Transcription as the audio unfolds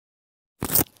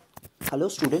Hello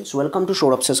students, welcome to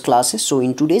Shorapsa's classes. So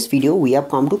in today's video we have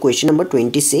come to question number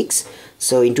 26.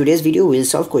 So in today's video we will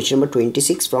solve question number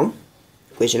 26 from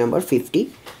question number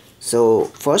 50. So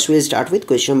first we will start with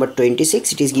question number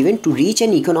 26. It is given to reach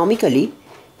an economically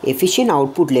efficient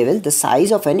output level, the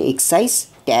size of an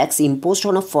excise tax imposed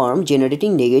on a firm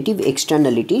generating negative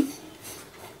externality.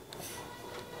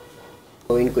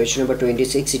 So in question number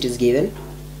 26 it is given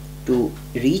to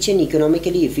reach an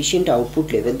economically efficient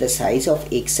output level, the size of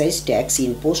excise tax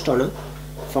imposed on a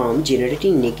firm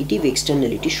generating negative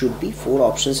externality should be. Four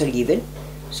options are given.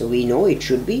 So we know it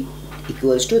should be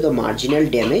equals to the marginal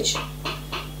damage,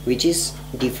 which is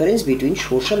difference between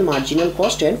social marginal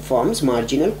cost and firm's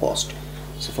marginal cost.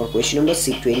 So for question number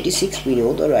 26 we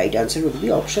know the right answer would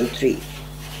be option 3.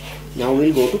 Now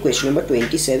we'll go to question number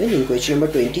 27. In question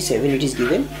number 27 it is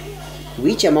given,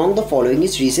 which among the following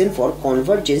is reason for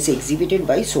convergence exhibited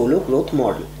by solo growth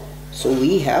model? So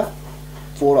we have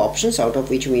four options, out of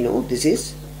which we know this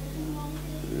is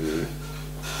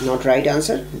not right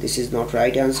answer, this is not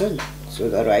right answer. So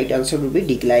the right answer would be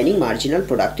declining marginal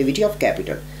productivity of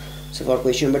capital. So for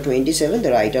question number 27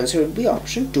 the right answer would be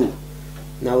option 2.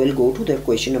 Now we'll go to the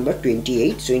question number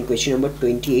 28. So in question number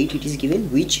 28 it is given,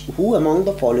 who among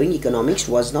the following economics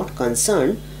was not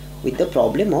concerned with the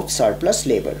problem of surplus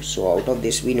labor? So out of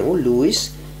this we know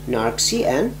Lewis, Narksi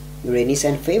and Rennie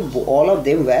and Fay, all of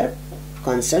them were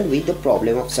concerned with the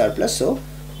problem of surplus. So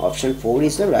option 4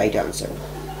 is the right answer.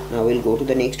 Now we'll go to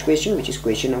the next question, which is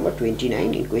question number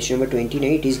 29. In question number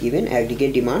 29 it is given,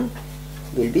 aggregate demand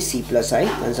will be C plus I,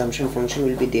 consumption function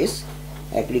will be this,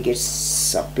 aggregate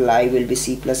supply will be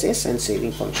C plus S and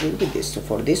saving function will be this. So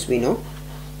for this we know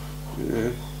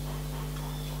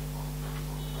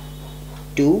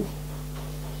 2,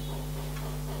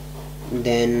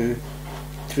 then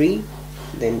 3,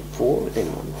 then 4, then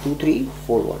 1, 2, 3,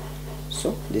 4, 1.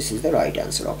 So this is the right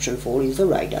answer. Option 4 is the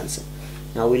right answer.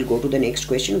 Now we'll go to the next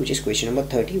question, which is question number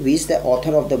 30. Who is the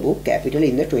author of the book Capital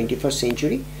in the 21st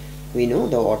Century? We know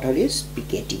the author is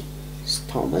Piketty,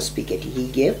 Thomas Piketty.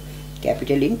 He gave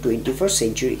Capital in 21st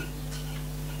Century.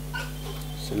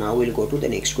 So now we'll go to the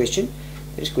next question.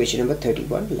 There is question number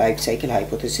 31. Life cycle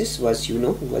hypothesis was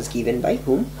given by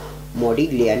whom?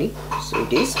 Modigliani. So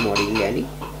it is Modigliani.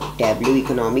 Tableau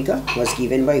economica was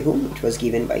given by whom? It was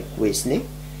given by Quesnay.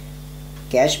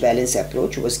 Cash balance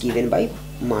approach was given by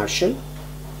Marshall.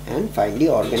 And finally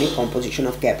organic composition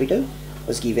of capital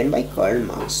was given by Karl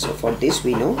Marx. So for this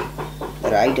we know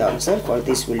the right answer for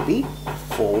this will be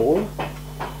 4,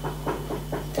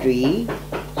 3.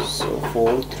 So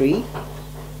 4, 3,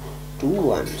 2,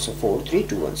 1. So 4, 3,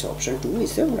 2, 1. So option 2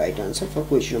 is the right answer for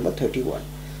question number 31.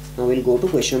 Now we'll go to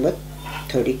question number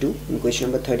 32. In question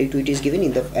number 32 it is given,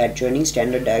 in the adjoining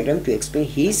standard diagram to explain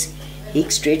his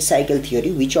Higgs straight cycle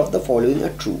theory, which of the following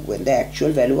are true when the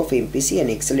actual value of MPC and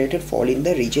accelerated fall in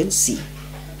the region C?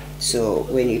 So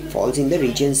when it falls in the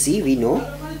region C we know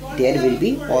there will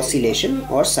be oscillation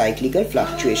or cyclical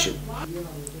fluctuation.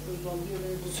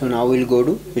 So now we'll go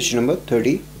to question number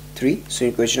 33. So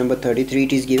in question number 33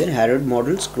 it is given, Harrod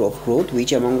models growth,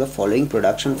 which among the following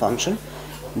production function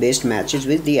best matches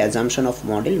with the assumption of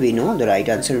model? We know the right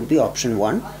answer would be option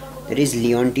 1, that is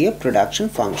Leontief production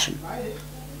function.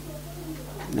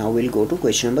 Now we'll go to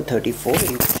question number 34.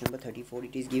 In question number 34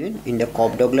 it is given, in the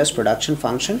Cobb-Douglas production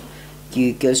function Q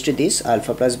equals to this,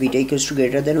 alpha plus beta equals to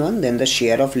greater than 1, then the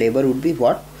share of labor would be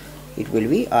what? It will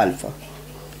be alpha.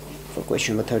 For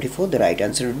question number 34 the right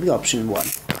answer would be option 1.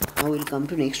 Now we'll come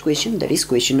to next question, that is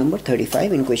question number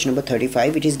 35. In question number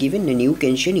 35 it is given, the new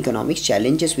Keynesian economics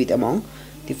challenges with among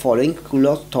the following school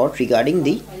of thought regarding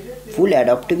the full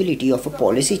adaptability of a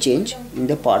policy change in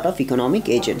the part of economic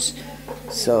agents.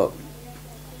 So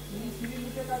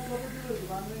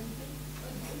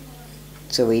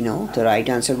we know the right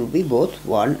answer would be both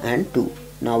 1 and 2.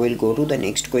 Now we'll go to the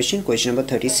next question, question number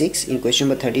 36. In question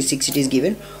number 36 it is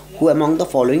given, who among the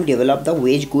following developed the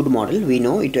wage good model? We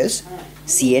know it is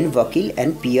C.N. Vakil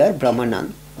and P.R.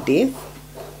 Brahmanand. They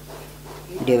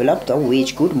developed the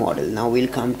wage good model. Now we'll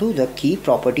come to the key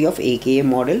property of AKA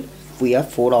model. We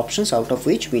have four options, out of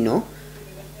which we know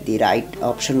the right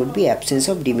option would be absence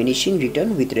of diminishing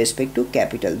return with respect to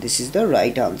capital. This is the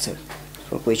right answer.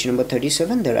 For question number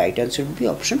 37 the right answer would be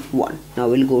option 1. Now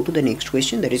we'll go to the next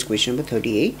question, that is question number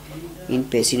 38. In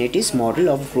Pesinetti's model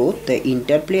of growth, the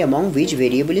interplay among which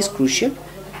variable is crucial?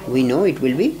 We know it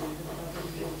will be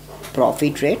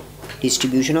profit rate,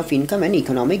 distribution of income and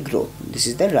economic growth. This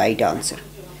is the right answer.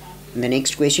 In the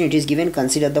next question it is given,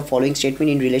 consider the following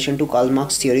statement in relation to Karl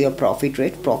Marx's theory of profit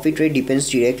rate. Profit rate depends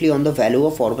directly on the value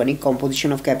of organic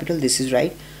composition of capital. This is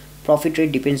right. Profit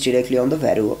rate depends directly on the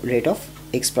value rate of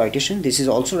exploitation. This is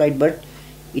also right, but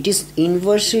It is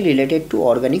inversely related to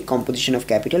organic composition of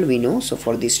capital, we know. So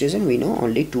for this reason we know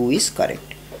only 2 is correct.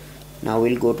 Now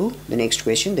we'll go to the next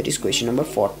question, that is question number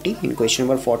 40. In question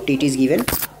number 40 it is given,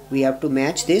 we have to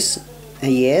match this.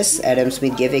 Yes, Adam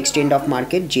Smith gave extent of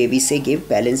market, JBC gave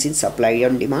balance in supply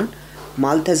and demand,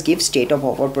 Malthus gave state of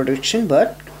overproduction,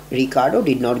 but Ricardo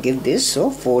did not give this. So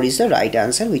 4 is the right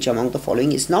answer. Which among the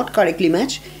following is not correctly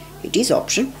matched? It is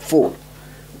option 4.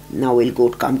 Now we'll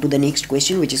come to the next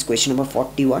question, which is question number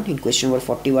 41. In question number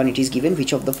 41 it is given,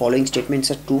 which of the following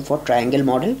statements are true for triangle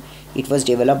model? It was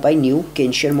developed by New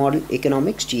Keynesian model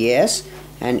economics, GAS,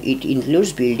 and it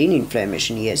includes built-in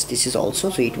inflation. Yes, this is also,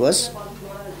 so it was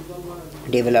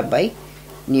developed by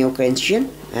Neo Keynesian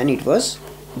and it was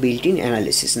built-in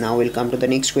analysis. Now we'll come to the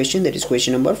next question, that is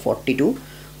question number 42.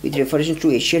 With reference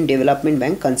to Asian Development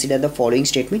Bank, consider the following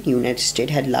statement: United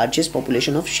States had largest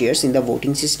population of shares in the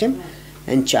voting system,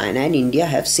 and China and India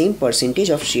have same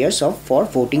percentage of shares for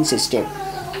voting system.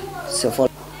 So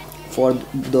for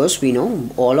those we know,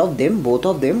 all of them, both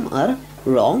of them are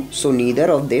wrong, so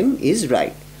neither of them is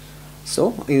right.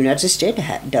 So United States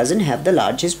doesn't have the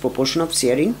largest proportion of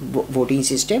share in voting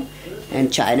system,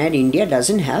 and China and India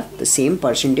doesn't have the same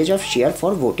percentage of share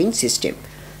for voting system.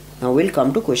 Now we'll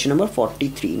come to question number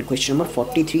 43. In question number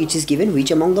 43 it is given,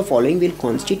 which among the following will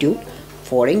constitute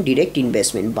foreign direct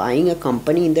investment? Buying a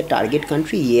company in the target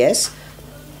country, yes.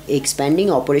 Expanding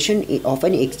operation of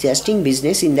an existing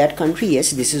business in that country,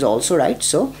 yes, this is also right.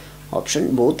 So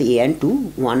option both A and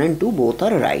 1 and 2 both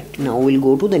are right. Now we'll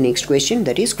go to the next question,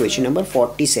 that is question number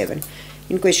 47.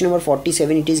 In question number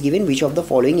 47 it is given, which of the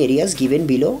following areas given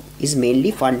below is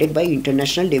mainly funded by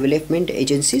international development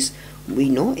agencies? We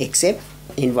know, except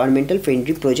environmental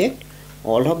friendly project,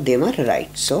 all of them are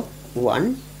right. So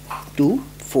 1, 2,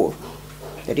 4,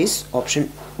 that is option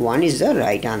 1 is the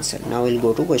right answer. Now we'll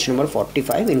go to question number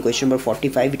 45. In question number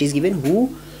 45 it is given,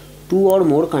 who two or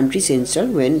more countries enter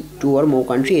when two or more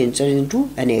countries enter into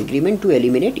an agreement to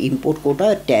eliminate import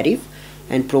quota tariff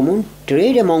and promote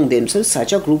trade among themselves.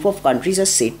 Such a group of countries are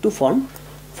said to form.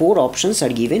 4 options are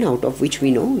given, out of which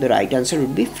we know the right answer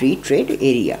would be free trade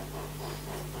area.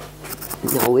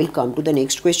 Now we'll come to the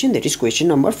next question, that is question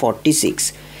number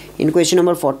 46. In question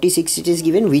number 46 it is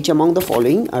given, which among the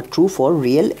following are true for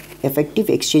real effective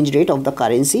exchange rate of the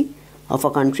currency of a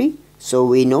country? So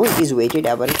we know it is weighted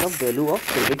average of value of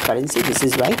traded currency, this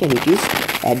is right, and it is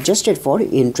adjusted for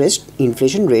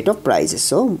inflation rate of prices.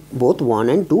 So both 1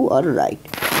 and 2 are right.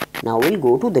 Now we'll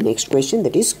go to the next question,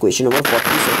 that is question number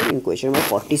 47. In question number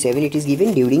 47 it is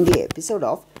given, during the episode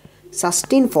of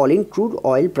sustained fall in crude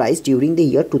oil price during the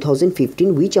year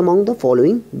 2015, which among the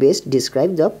following best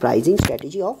describe the pricing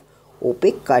strategy of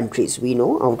OPEC countries? We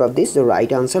know out of this the right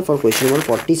answer for question number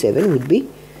 47 would be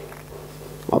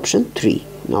option 3.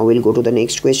 Now we'll go to the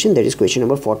next question, that is question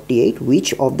number 48.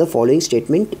 Which of the following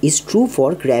statement is true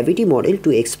for gravity model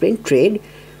to explain trade?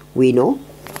 We know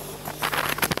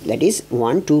that is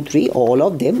 1, 2, 3, all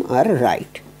of them are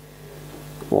right.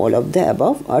 All of the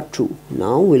above are true.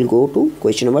 Now we'll go to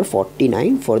question number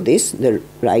 49. For this, the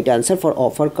right answer for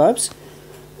offer curves,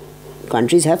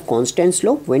 countries have constant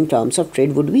slope when terms of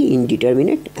trade would be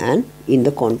indeterminate. And in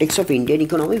the context of Indian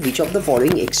economy, which of the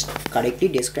following correctly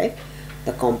describe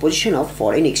the composition of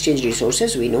foreign exchange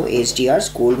resources? We know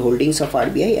SDRs, gold holdings of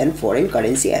RBI, and foreign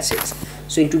currency assets.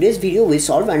 So in today's video we'll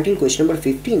solve until question number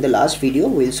 50. In the last video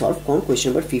we'll solve on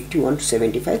question number 51 to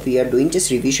 75. We are doing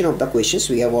just revision of the questions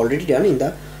we have already done in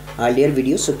the earlier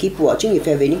videos. So keep watching. If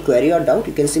you have any query or doubt,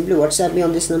 you can simply WhatsApp me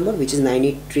on this number, which is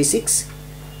 9836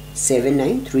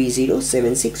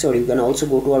 793076, or you can also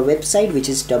go to our website, which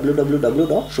is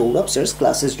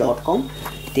www.showupsirsclasses.com.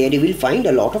 There you will find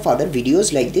a lot of other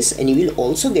videos like this, and you will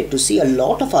also get to see a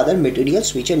lot of other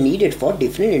materials which are needed for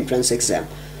different entrance exam.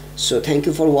 So thank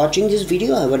you for watching this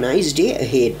video. Have a nice day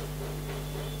ahead.